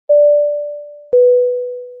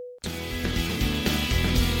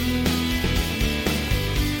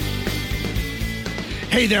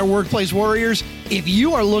Hey there, workplace warriors. If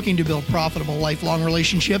you are looking to build profitable lifelong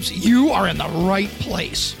relationships, you are in the right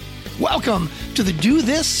place. Welcome to the Do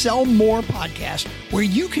This, Sell More podcast, where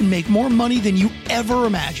you can make more money than you ever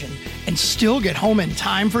imagined and still get home in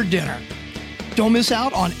time for dinner. Don't miss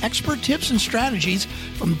out on expert tips and strategies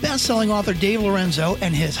from best-selling author Dave Lorenzo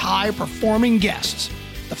and his high-performing guests.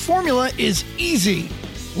 The formula is easy.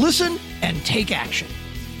 Listen and take action.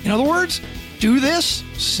 In other words, do this,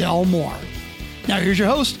 sell more. Now here's your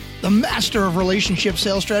host, the master of relationship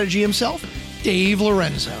sales strategy himself, Dave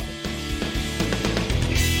Lorenzo.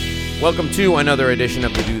 Welcome to another edition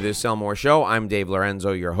of the Do This, Sell More show. I'm Dave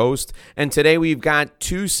Lorenzo, your host, and today we've got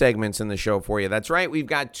two segments in the show for you. That's right, we've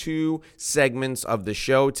got two segments of the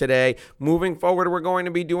show today. Moving forward, we're going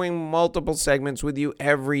to be doing multiple segments with you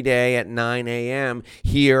every day at 9 a.m.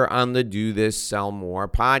 here on the Do This, Sell More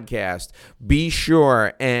podcast. Be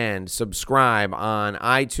sure and subscribe on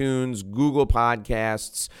iTunes, Google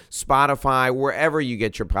Podcasts, Spotify, wherever you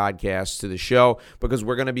get your podcasts to the show, because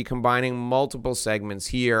we're going to be combining multiple segments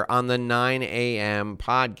here on the 9 a.m.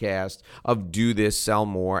 podcast of Do This, Sell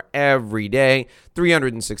More every day,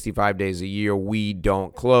 365 days a year. We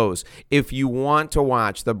don't close. If you want to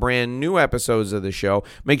watch the brand new episodes of the show,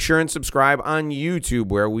 make sure and subscribe on YouTube,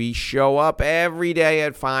 where we show up every day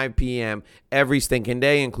at 5 p.m. every stinking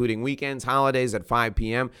day, including weekends, holidays at 5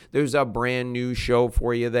 p.m. There's a brand new show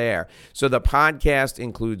for you there. So the podcast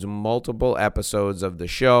includes multiple episodes of the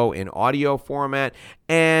show in audio format,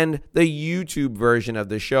 and the YouTube version of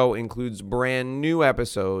the show includes brand new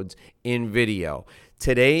episodes in video.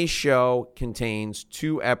 Today's show contains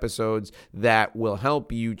two episodes that will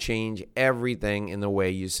help you change everything in the way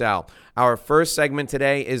you sell. Our first segment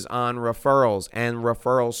today is on referrals and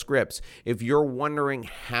referral scripts. If you're wondering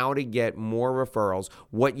how to get more referrals,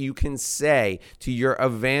 what you can say to your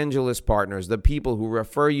evangelist partners, the people who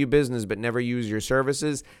refer you business but never use your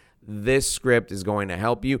services, this script is going to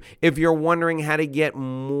help you. If you're wondering how to get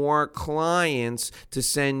more clients to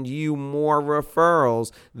send you more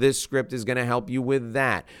referrals, this script is going to help you with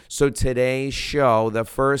that. So today's show, the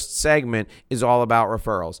first segment, is all about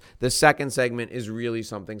referrals. The second segment is really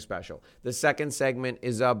something special. The second segment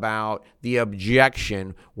is about the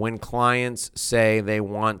objection when clients say they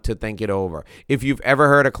want to think it over. If you've ever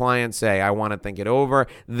heard a client say, I want to think it over,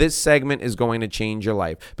 this segment is going to change your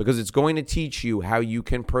life, because it's going to teach you how you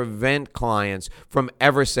can prevent clients from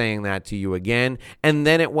ever saying that to you again, and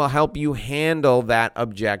then it will help you handle that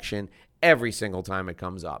objection every single time it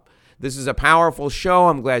comes up. This is a powerful show.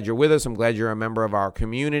 I'm glad you're with us. I'm glad you're a member of our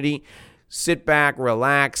community. Sit back,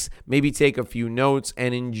 relax, maybe take a few notes,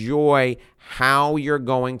 and enjoy how you're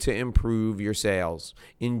going to improve your sales.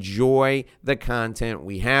 Enjoy the content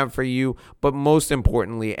we have for you, but most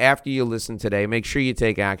importantly, after you listen today, make sure you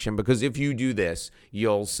take action, because if you do this,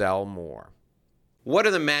 you'll sell more. What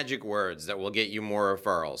are the magic words that will get you more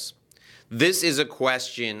referrals? This is a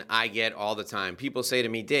question I get all the time. People say to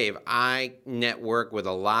me, Dave, I network with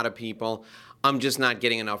a lot of people. I'm just not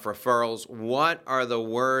getting enough referrals. What are the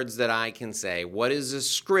words that I can say? What is a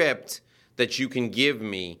script that you can give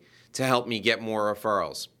me to help me get more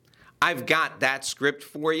referrals? I've got that script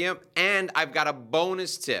for you, and I've got a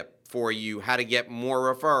bonus tip for you how to get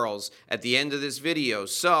more referrals at the end of this video.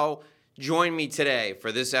 So join me today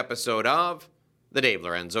for this episode of The Dave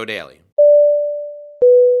Lorenzo Daily.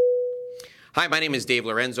 Hi, my name is Dave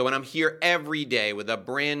Lorenzo, and I'm here every day with a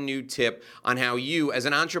brand new tip on how you, as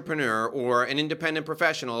an entrepreneur or an independent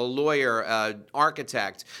professional, a lawyer,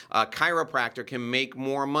 architect, a chiropractor, can make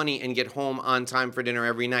more money and get home on time for dinner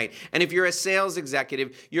every night. And if you're a sales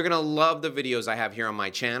executive, you're going to love the videos I have here on my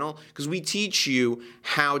channel, because we teach you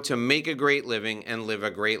how to make a great living and live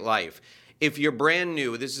a great life. If you're brand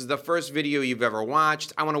new, this is the first video you've ever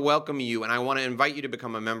watched, I want to welcome you, and I want to invite you to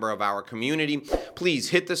become a member of our community. Please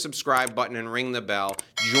hit the subscribe button and ring the bell.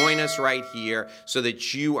 Join us right here so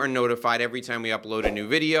that you are notified every time we upload a new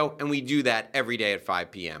video, and we do that every day at 5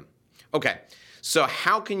 p.m. Okay. So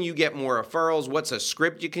how can you get more referrals? What's a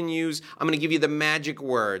script you can use? I'm going to give you the magic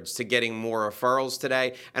words to getting more referrals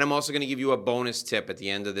today, and I'm also going to give you a bonus tip at the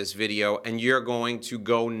end of this video, and you're going to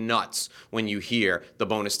go nuts when you hear the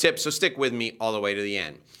bonus tip. So stick with me all the way to the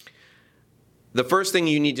end. The first thing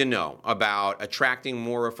you need to know about attracting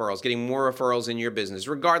more referrals, getting more referrals in your business,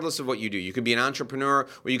 regardless of what you do. You could be an entrepreneur,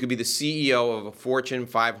 or you could be the CEO of a Fortune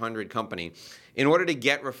 500 company. In order to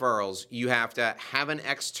get referrals, you have to have an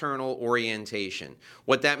external orientation.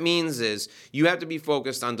 What that means is you have to be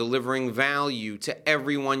focused on delivering value to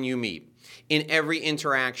everyone you meet. In every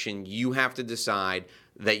interaction, you have to decide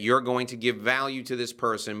that you're going to give value to this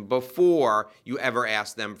person before you ever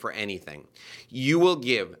ask them for anything. You will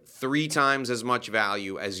give 3 times as much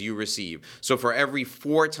value as you receive. So for every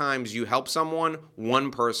 4 times you help someone,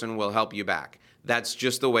 1 person will help you back. That's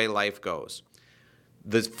just the way life goes.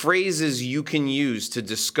 The phrases you can use to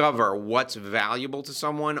discover what's valuable to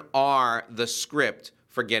someone are the script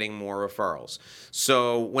for getting more referrals.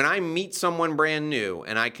 So when I meet someone brand new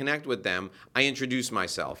and I connect with them, I introduce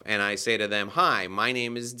myself and I say to them, "Hi, my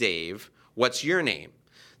name is Dave. What's your name?"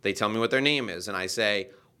 They tell me what their name is and I say,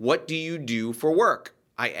 "What do you do for work?"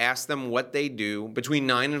 I ask them what they do between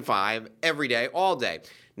 9 and 5 every day, all day.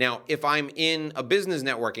 Now, if I'm in a business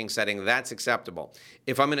networking setting, that's acceptable.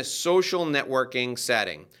 If I'm in a social networking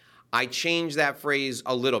setting, I change that phrase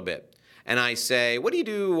a little bit. And I say, "What do you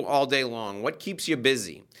do all day long? What keeps you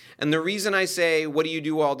busy?" And the reason I say, "What do you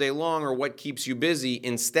do all day long?" or "What keeps you busy?"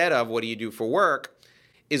 instead of "What do you do for work?"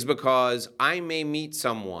 is because I may meet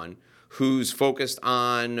someone who's focused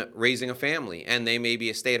on raising a family, and they may be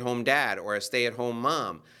a stay-at-home dad or a stay-at-home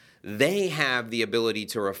mom. They have the ability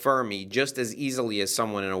to refer me just as easily as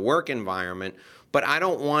someone in a work environment, but I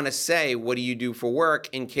don't want to say, "What do you do for work?"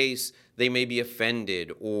 in case they may be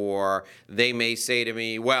offended, or they may say to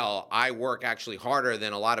me, "Well, I work actually harder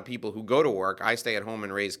than a lot of people who go to work. I stay at home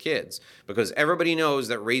and raise kids," because everybody knows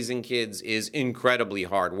that raising kids is incredibly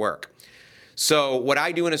hard work. So what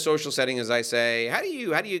I do in a social setting is I say, how do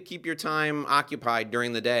you keep your time occupied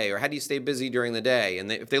during the day? Or how do you stay busy during the day?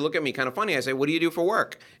 And if they look at me kind of funny, I say, "What do you do for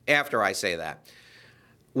work?" after I say that.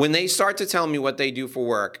 When they start to tell me what they do for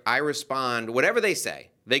work, I respond, whatever they say.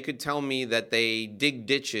 They could tell me that they dig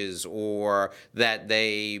ditches or that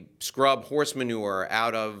they scrub horse manure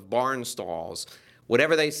out of barn stalls.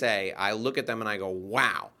 Whatever they say, I look at them and I go,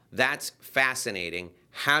 "Wow, that's fascinating.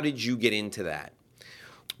 How did you get into that?"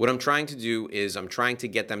 What I'm trying to do is I'm trying to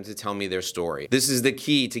get them to tell me their story. This is the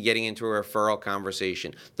key to getting into a referral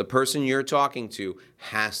conversation. The person you're talking to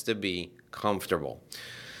has to be comfortable.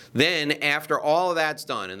 Then after all of that's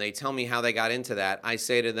done and they tell me how they got into that, I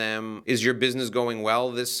say to them, "Is your business going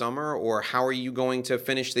well this summer?" Or "How are you going to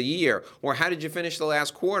finish the year?" Or "How did you finish the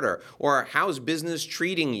last quarter?" Or "How's business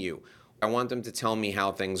treating you?" I want them to tell me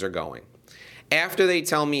how things are going. After they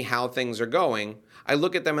tell me how things are going, I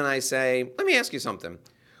look at them and I say, "Let me ask you something.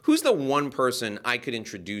 Who's the one person I could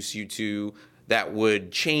introduce you to that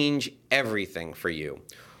would change everything for you?"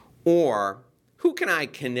 Or "Who can I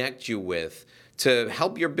connect you with to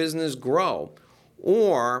help your business grow?"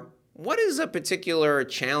 Or "What is a particular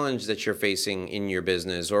challenge that you're facing in your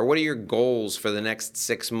business?" Or "What are your goals for the next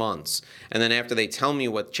 6 months?" And then after they tell me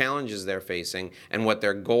what challenges they're facing and what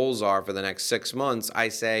their goals are for the next 6 months, I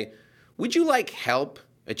say, "Would you like help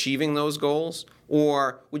achieving those goals?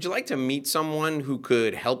 Or would you like to meet someone who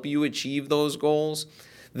could help you achieve those goals?"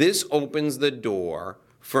 This opens the door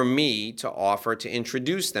for me to offer to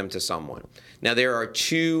introduce them to someone. Now, there are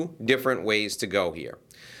 2 different ways to go here.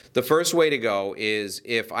 The first way to go is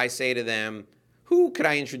if I say to them, "Who could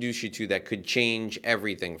I introduce you to that could change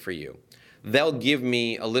everything for you?" They'll give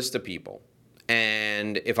me a list of people.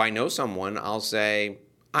 And if I know someone, I'll say,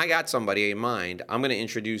 "I got somebody in mind. I'm going to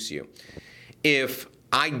introduce you." If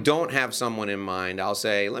I don't have someone in mind, I'll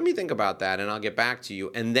say, "Let me think about that and I'll get back to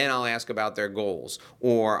you." And then I'll ask about their goals,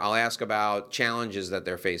 or I'll ask about challenges that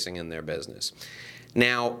they're facing in their business.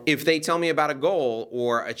 Now, if they tell me about a goal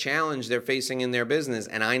or a challenge they're facing in their business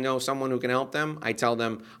and I know someone who can help them, I tell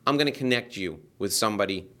them, "I'm going to connect you with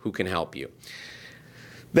somebody who can help you."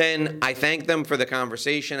 Then I thank them for the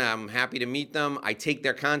conversation. I'm happy to meet them. I take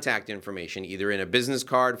their contact information, either in a business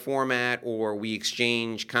card format or we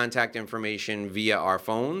exchange contact information via our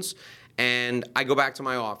phones, and I go back to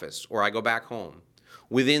my office or I go back home.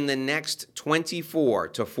 Within the next 24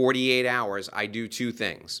 to 48 hours, I do 2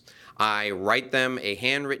 things. I write them a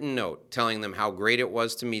handwritten note telling them how great it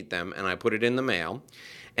was to meet them, and I put it in the mail.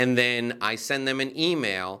 And then I send them an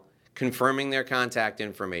email confirming their contact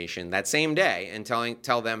information that same day and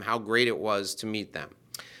tell them how great it was to meet them.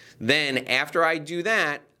 Then after I do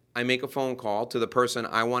that, I make a phone call to the person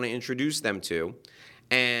I want to introduce them to,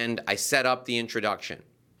 and I set up the introduction.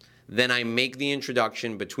 Then I make the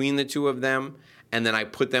introduction between the 2 of them, and then I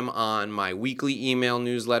put them on my weekly email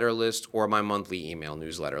newsletter list or my monthly email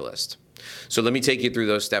newsletter list. So let me take you through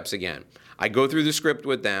those steps again. I go through the script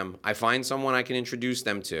with them. I find someone I can introduce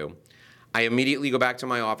them to. I immediately go back to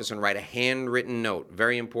my office and write a handwritten note,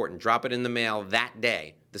 very important. Drop it in the mail that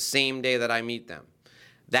day, the same day that I meet them.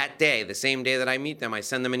 That day, the same day that I meet them, I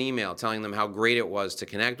send them an email telling them how great it was to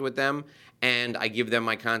connect with them, and I give them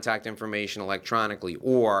my contact information electronically,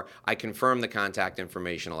 or I confirm the contact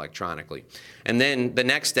information electronically. And then the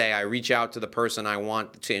next day, I reach out to the person I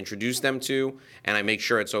want to introduce them to, and I make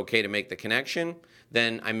sure it's okay to make the connection.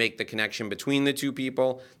 Then I make the connection between the two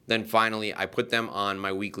people. Then finally, I put them on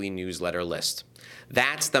my weekly newsletter list.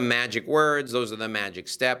 That's the magic words. Those are the magic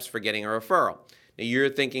steps for getting a referral. Now, you're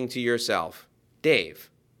thinking to yourself, Dave,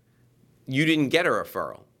 you didn't get a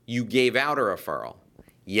referral. You gave out a referral.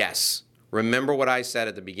 Yes. Remember what I said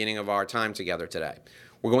at the beginning of our time together today.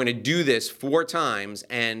 We're going to do this 4 times,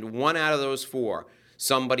 and 1 out of those 4,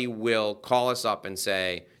 somebody will call us up and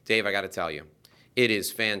say, Dave, I got to tell you, it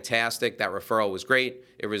is fantastic. That referral was great.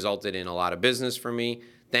 It resulted in a lot of business for me.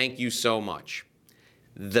 Thank you so much.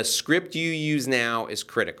 The script you use now is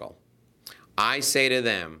critical. I say to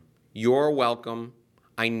them, you're welcome.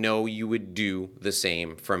 I know you would do the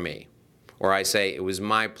same for me. Or I say, it was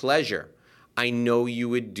my pleasure. I know you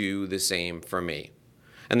would do the same for me.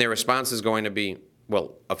 And their response is going to be,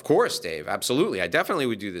 well, of course, Dave, absolutely. I definitely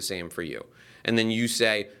would do the same for you. And then you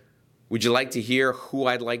say, would you like to hear who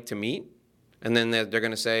I'd like to meet? And then they're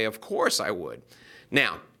going to say, of course I would.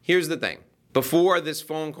 Now, here's the thing. Before this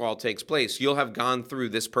phone call takes place, you'll have gone through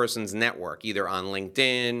this person's network, either on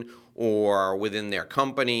LinkedIn or within their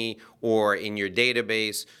company or in your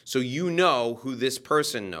database, so you know who this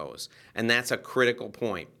person knows, and that's a critical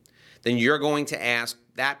point. Then you're going to ask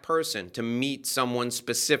that person to meet someone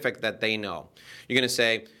specific that they know. You're going to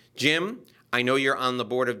say, Jim, I know you're on the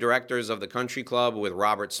board of directors of the country club with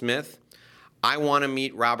Robert Smith. I want to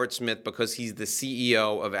meet Robert Smith because he's the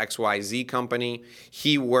CEO of XYZ company.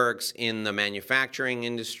 He works in the manufacturing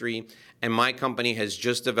industry, and my company has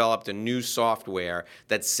just developed a new software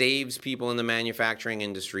that saves people in the manufacturing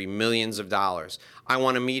industry millions of dollars. I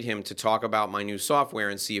want to meet him to talk about my new software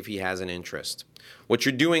and see if he has an interest. What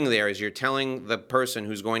you're doing there is you're telling the person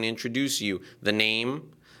who's going to introduce you the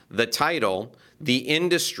name, the title, the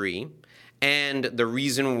industry, and the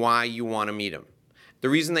reason why you want to meet him. The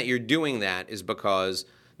reason that you're doing that is because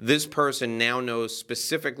this person now knows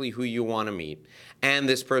specifically who you want to meet, and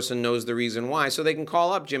this person knows the reason why, so they can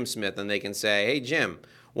call up Jim Smith and they can say, hey, Jim,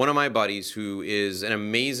 one of my buddies who is an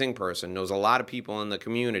amazing person, knows a lot of people in the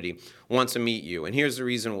community, wants to meet you, and here's the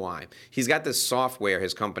reason why. He's got this software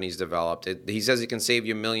his company's developed. He says it can save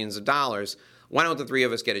you millions of dollars. Why don't the 3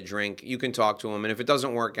 of us get a drink? You can talk to him, and if it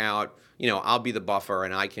doesn't work out, I'll be the buffer,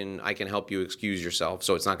 and I can help you excuse yourself,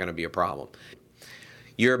 so it's not going to be a problem.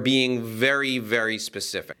 You're being very, very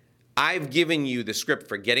specific. I've given you the script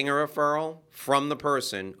for getting a referral from the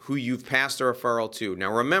person who you've passed the referral to.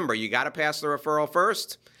 Now remember, you got to pass the referral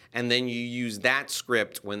first, and then you use that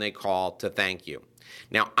script when they call to thank you.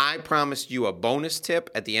 Now, I promised you a bonus tip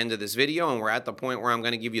at the end of this video, and we're at the point where I'm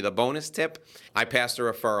going to give you the bonus tip. I passed a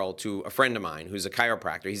referral to a friend of mine who's a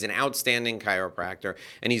chiropractor. He's an outstanding chiropractor,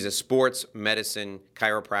 and he's a sports medicine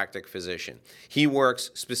chiropractic physician. He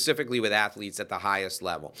works specifically with athletes at the highest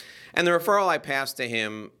level. And the referral I passed to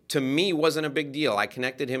him, to me, wasn't a big deal. I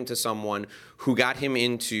connected him to someone who got him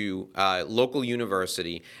into local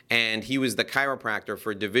university, and he was the chiropractor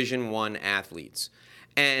for Division I athletes.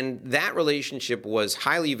 And that relationship was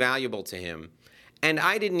highly valuable to him. And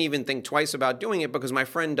I didn't even think twice about doing it because my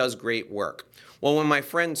friend does great work. Well, when my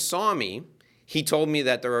friend saw me, he told me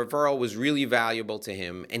that the referral was really valuable to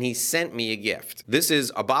him, and he sent me a gift. This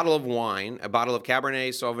is a bottle of wine, a bottle of Cabernet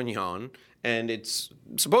Sauvignon, and it's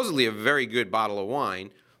supposedly a very good bottle of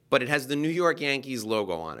wine, but it has the New York Yankees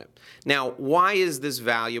logo on it. Now, why is this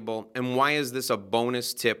valuable, and why is this a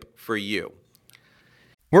bonus tip for you?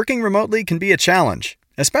 Working remotely can be a challenge,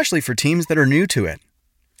 especially for teams that are new to it.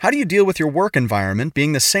 How do you deal with your work environment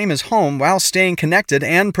being the same as home while staying connected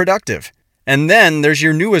and productive? And then there's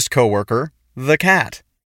your newest coworker, the cat.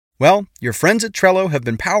 Well, your friends at Trello have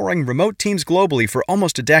been powering remote teams globally for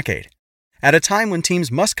almost a decade. At a time when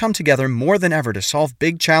teams must come together more than ever to solve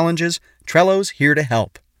big challenges, Trello's here to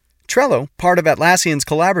help. Trello, part of Atlassian's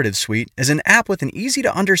collaborative suite, is an app with an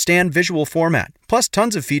easy-to-understand visual format, plus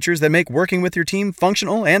tons of features that make working with your team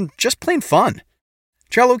functional and just plain fun.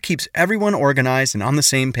 Trello keeps everyone organized and on the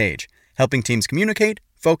same page, helping teams communicate,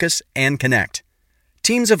 focus, and connect.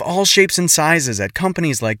 Teams of all shapes and sizes at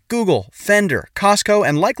companies like Google, Fender, Costco,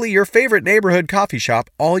 and likely your favorite neighborhood coffee shop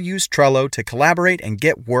all use Trello to collaborate and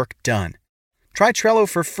get work done. Try Trello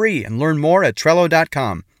for free and learn more at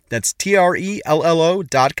Trello.com. That's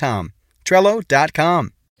Trello.com.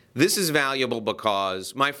 Trello.com. This is valuable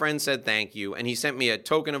because my friend said thank you, and he sent me a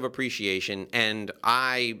token of appreciation, and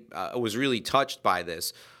I was really touched by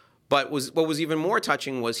this. But what was even more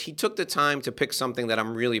touching was he took the time to pick something that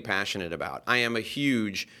I'm really passionate about. I am a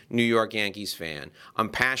huge New York Yankees fan. I'm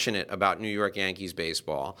passionate about New York Yankees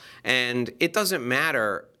baseball. And it doesn't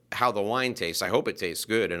matter how the wine tastes. I hope it tastes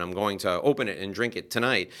good, and I'm going to open it and drink it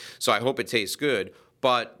tonight, so I hope it tastes good.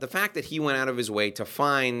 But the fact that he went out of his way to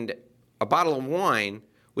find a bottle of wine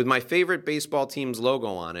with my favorite baseball team's logo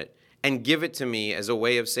on it and give it to me as a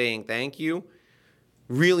way of saying thank you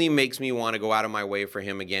really makes me want to go out of my way for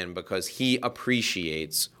him again, because he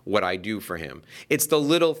appreciates what I do for him. It's the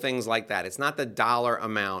little things like that. It's not the dollar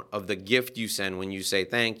amount of the gift you send when you say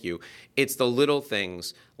thank you. It's the little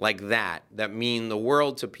things like that that mean the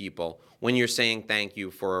world to people when you're saying thank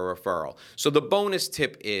you for a referral. So the bonus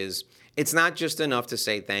tip is, it's not just enough to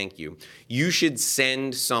say thank you. You should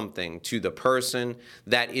send something to the person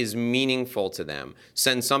that is meaningful to them.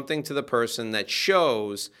 Send something to the person that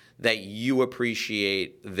shows that you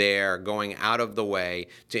appreciate their going out of the way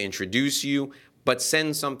to introduce you, but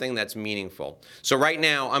send something that's meaningful. So right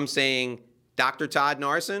now I'm saying, Dr. Todd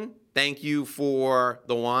Narson, thank you for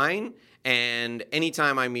the wine. And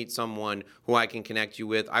anytime I meet someone who I can connect you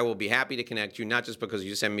with, I will be happy to connect you, not just because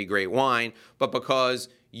you send me great wine, but because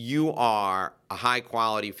you are a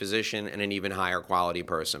high-quality physician and an even higher quality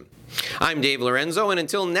person. I'm Dave Lorenzo, and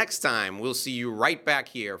until next time, we'll see you right back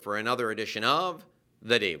here for another edition of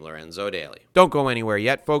The Dave Lorenzo Daily. Don't go anywhere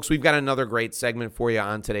yet, folks. We've got another great segment for you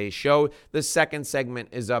on today's show. The second segment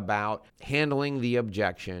is about handling the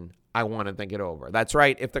objection, I want to think it over. That's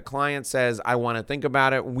right. If the client says, I want to think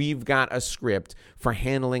about it, we've got a script for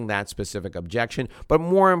handling that specific objection. But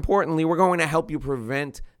more importantly, we're going to help you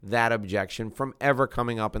prevent that objection from ever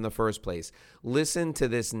coming up in the first place. Listen to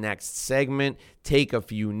this next segment, take a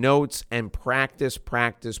few notes, and practice.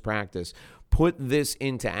 Put this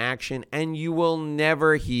into action, and you will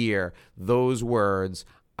never hear those words,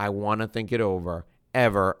 I want to think it over,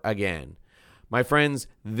 ever again. My friends,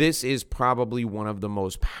 this is probably one of the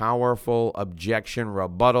most powerful objection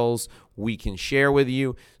rebuttals we can share with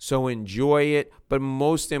you, so enjoy it, but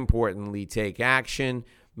most importantly, take action.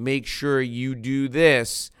 Make sure you do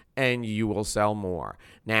this, and you will sell more.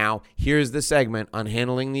 Now, here's the segment on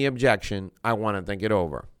handling the objection, I want to think it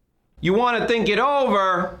over. You want to think it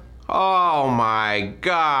over? Oh my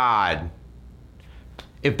God.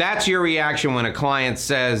 If that's your reaction when a client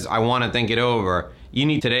says, I want to think it over, you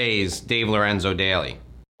need today's Dave Lorenzo Daily.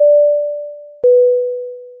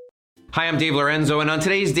 Hi, I'm Dave Lorenzo, and on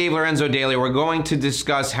today's Dave Lorenzo Daily, we're going to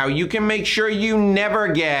discuss how you can make sure you never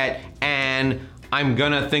get an I'm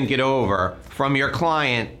gonna think it over from your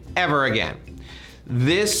client ever again.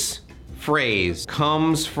 This phrase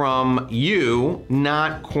comes from you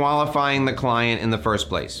not qualifying the client in the first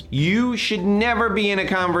place. You should never be in a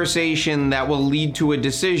conversation that will lead to a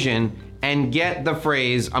decision and get the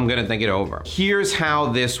phrase, I'm gonna think it over. Here's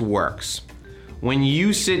how this works. When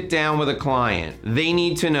you sit down with a client, they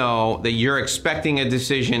need to know that you're expecting a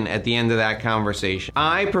decision at the end of that conversation.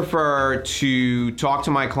 I prefer to talk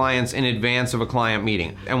to my clients in advance of a client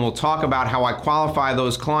meeting, and we'll talk about how I qualify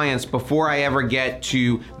those clients before I ever get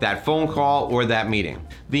to that phone call or that meeting.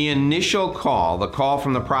 The initial call, the call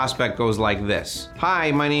from the prospect goes like this.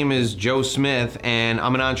 Hi, my name is Joe Smith, and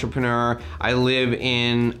I'm an entrepreneur. I live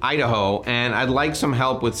in Idaho, and I'd like some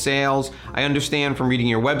help with sales. I understand from reading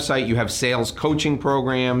your website you have sales coaching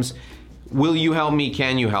programs. Will you help me?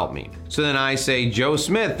 Can you help me? So then I say, Joe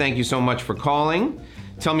Smith, thank you so much for calling.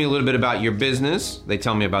 Tell me a little bit about your business. They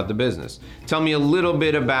tell me about the business. Tell me a little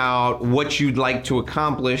bit about what you'd like to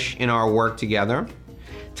accomplish in our work together.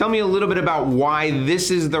 Tell me a little bit about why this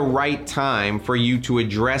is the right time for you to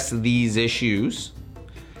address these issues.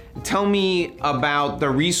 Tell me about the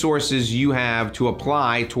resources you have to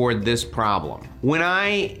apply toward this problem. When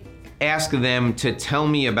I ask them to tell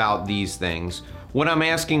me about these things, what I'm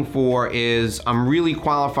asking for is I'm really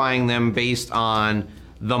qualifying them based on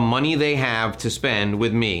the money they have to spend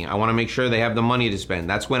with me. I want to make sure they have the money to spend.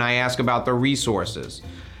 That's when I ask about the resources.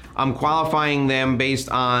 I'm qualifying them based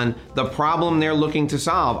on the problem they're looking to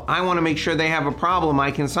solve. I want to make sure they have a problem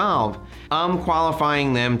I can solve. I'm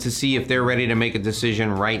qualifying them to see if they're ready to make a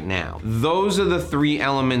decision right now. Those are the three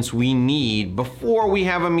elements we need before we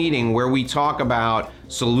have a meeting where we talk about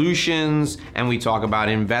solutions and we talk about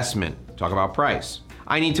investment, talk about price.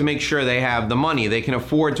 I need to make sure they have the money, they can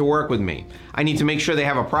afford to work with me. I need to make sure they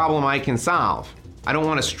have a problem I can solve. I don't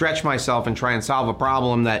want to stretch myself and try and solve a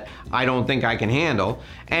problem that I don't think I can handle.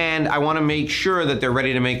 And I want to make sure that they're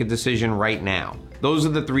ready to make a decision right now. Those are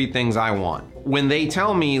the three things I want. When they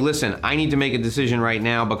tell me, listen, I need to make a decision right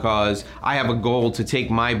now because I have a goal to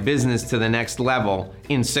take my business to the next level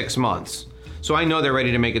in 6 months. So I know they're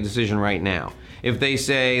ready to make a decision right now. If they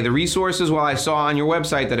say, the resources, well, I saw on your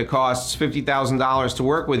website that it costs $50,000 to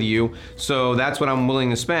work with you, so that's what I'm willing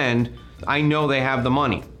to spend, I know they have the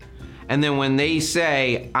money. And then when they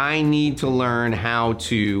say, I need to learn how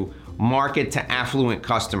to market to affluent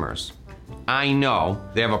customers, I know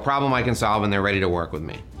they have a problem I can solve and they're ready to work with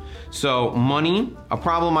me. So money, a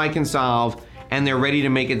problem I can solve, and they're ready to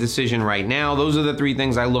make a decision right now. Those are the three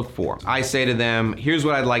things I look for. I say to them, here's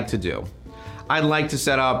what I'd like to do. I'd like to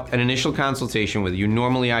set up an initial consultation with you.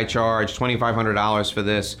 Normally I charge $2,500 for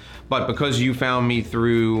this, but because you found me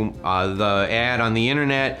through the ad on the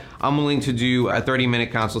internet, I'm willing to do a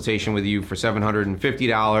 30-minute consultation with you for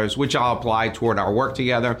 $750, which I'll apply toward our work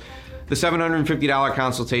together. The $750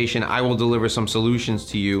 consultation, I will deliver some solutions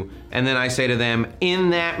to you. And then I say to them, in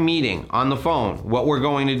that meeting on the phone, what we're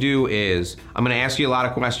going to do is, I'm going to ask you a lot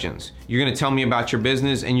of questions. You're going to tell me about your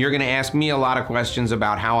business, and you're going to ask me a lot of questions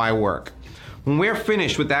about how I work. When we're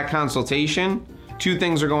finished with that consultation, two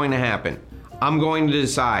things are going to happen. I'm going to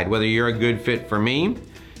decide whether you're a good fit for me.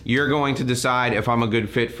 You're going to decide if I'm a good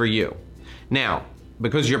fit for you. Now,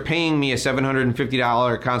 because you're paying me a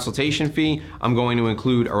 $750 consultation fee, I'm going to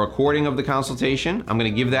include a recording of the consultation. I'm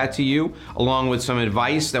going to give that to you, along with some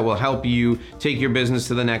advice that will help you take your business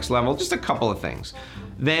to the next level. Just a couple of things.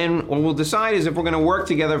 Then what we'll decide is if we're going to work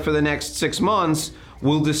together for the next 6 months,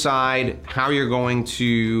 we'll decide how you're going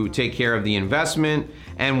to take care of the investment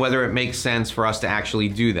and whether it makes sense for us to actually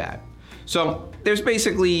do that. So there's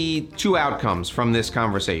basically two outcomes from this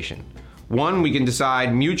conversation. One, we can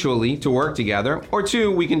decide mutually to work together, or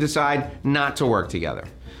two, we can decide not to work together.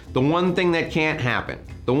 The one thing that can't happen,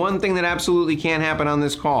 the one thing that absolutely can't happen on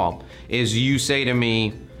this call is you say to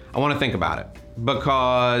me, I want to think about it,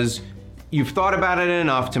 because you've thought about it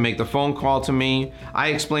enough to make the phone call to me.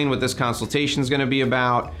 I explain what this consultation is going to be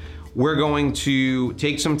about. We're going to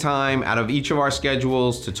take some time out of each of our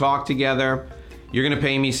schedules to talk together. You're going to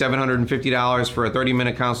pay me $750 for a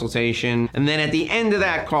 30-minute consultation. And then at the end of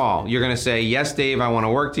that call, you're going to say, yes, Dave, I want to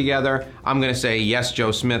work together. I'm going to say, yes,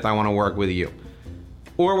 Joe Smith, I want to work with you.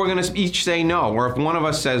 Or we're going to each say no. Or if one of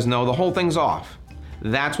us says no, the whole thing's off.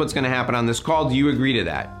 That's what's going to happen on this call. Do you agree to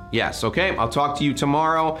that? Yes. Okay. I'll talk to you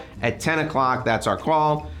tomorrow at 10 o'clock. That's our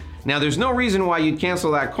call. Now, there's no reason why you'd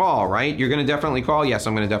cancel that call, right? You're going to definitely call? Yes,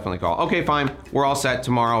 I'm going to definitely call. Okay, fine. We're all set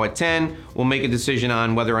tomorrow at 10. We'll make a decision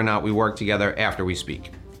on whether or not we work together after we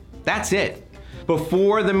speak. That's it.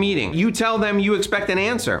 Before the meeting, you tell them you expect an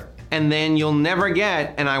answer, and then you'll never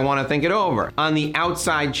get, and I want to think it over. On the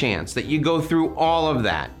outside chance that you go through all of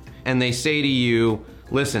that, and they say to you,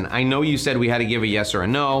 listen, I know you said we had to give a yes or a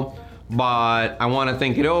no, but I want to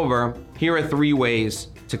think it over. Here are 3 ways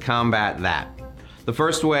to combat that. The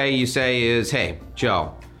first way you say is, hey,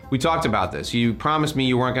 Joe, we talked about this. You promised me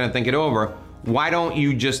you weren't going to think it over. Why don't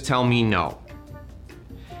you just tell me no?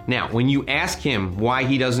 Now, when you ask him why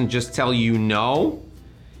he doesn't just tell you no,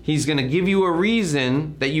 he's going to give you a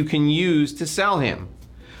reason that you can use to sell him.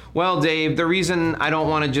 Well, Dave, the reason I don't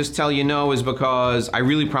want to just tell you no is because I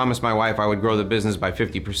really promised my wife I would grow the business by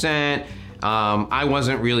 50%. I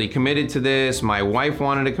wasn't really committed to this. My wife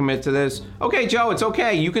wanted to commit to this. Okay, Joe, it's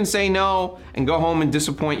okay. You can say no and go home and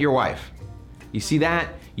disappoint your wife. You see that?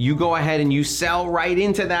 You go ahead and you sell right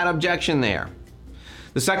into that objection there.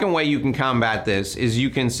 The second way you can combat this is you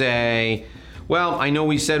can say, well, I know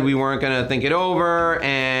we said we weren't going to think it over,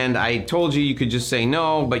 and I told you could just say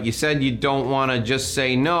no, but you said you don't want to just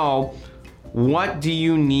say no. What do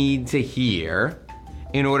you need to hear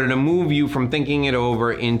in order to move you from thinking it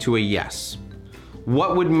over into a yes?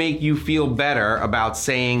 What would make you feel better about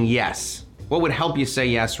saying yes? What would help you say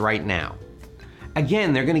yes right now?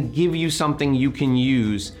 Again, they're going to give you something you can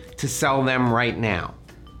use to sell them right now.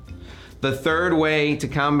 The third way to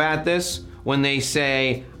combat this, when they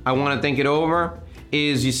say, I want to think it over,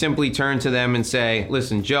 is you simply turn to them and say,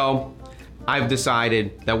 listen, Joe, I've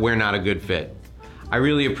decided that we're not a good fit. I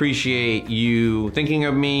really appreciate you thinking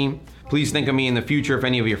of me. Please think of me in the future if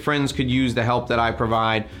any of your friends could use the help that I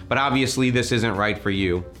provide, but obviously this isn't right for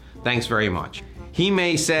you. Thanks very much. He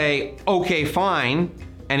may say, okay, fine,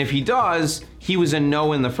 and if he does, he was a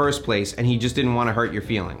no in the first place and he just didn't want to hurt your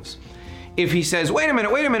feelings. If he says, wait a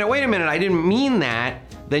minute, I didn't mean that,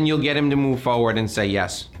 then you'll get him to move forward and say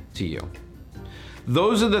yes to you.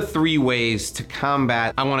 Those are the 3 ways to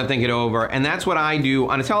combat I want to think it over, and that's what I do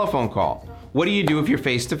on a telephone call. What do you do if you're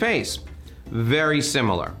face-to-face? Very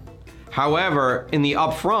similar. However, in the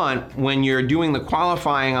upfront, when you're doing the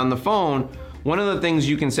qualifying on the phone, one of the things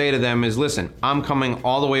you can say to them is, listen, I'm coming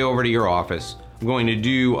all the way over to your office. I'm going to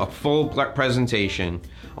do a full presentation.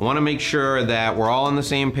 I want to make sure that we're all on the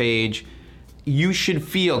same page. you should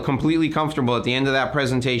feel completely comfortable at the end of that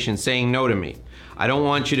presentation saying no to me. I don't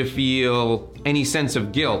want you to feel any sense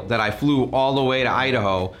of guilt that I flew all the way to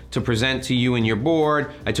Idaho to present to you and your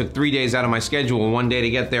board. I took 3 days out of my schedule, 1 day to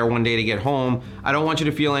get there, 1 day to get home. I don't want you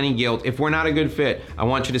to feel any guilt. If we're not a good fit, I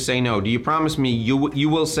want you to say no. Do you promise me you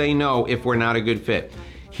will say no if we're not a good fit?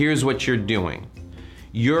 Here's what you're doing.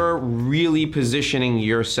 You're really positioning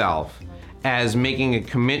yourself as making a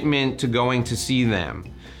commitment to going to see them.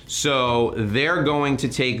 So they're going to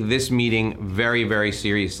take this meeting very, very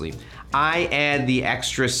seriously. I add the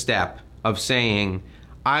extra step of saying,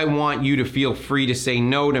 I want you to feel free to say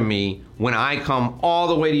no to me when I come all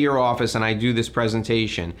the way to your office and I do this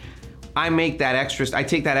presentation. I take that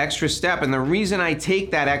extra step, and the reason I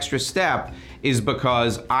take that extra step is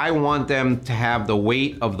because I want them to have the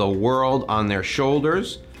weight of the world on their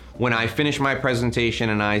shoulders when I finish my presentation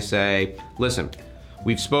and I say, listen,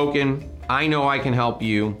 we've spoken, I know I can help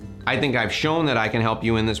you. I think I've shown that I can help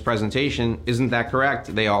you in this presentation. Isn't that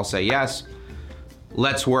correct? They all say yes.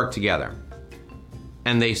 Let's work together.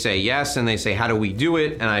 And they say yes, and they say, how do we do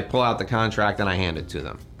it? And I pull out the contract and I hand it to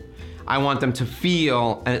them. I want them to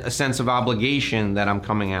feel a sense of obligation that I'm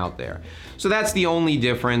coming out there. So that's the only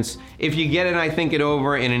difference. If you get it and I think it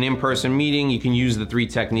over in an in-person meeting, you can use the 3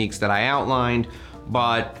 techniques that I outlined.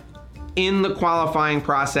 But in the qualifying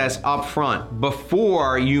process up front,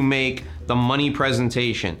 before you make the money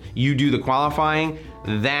presentation, you do the qualifying.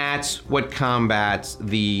 That's what combats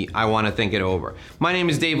the I want to think it over. My name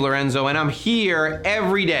is Dave Lorenzo, and I'm here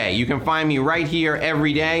every day. You can find me right here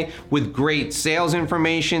every day with great sales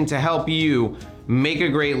information to help you make a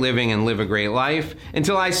great living and live a great life.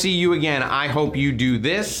 Until I see you again, I hope you do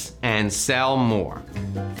this and sell more.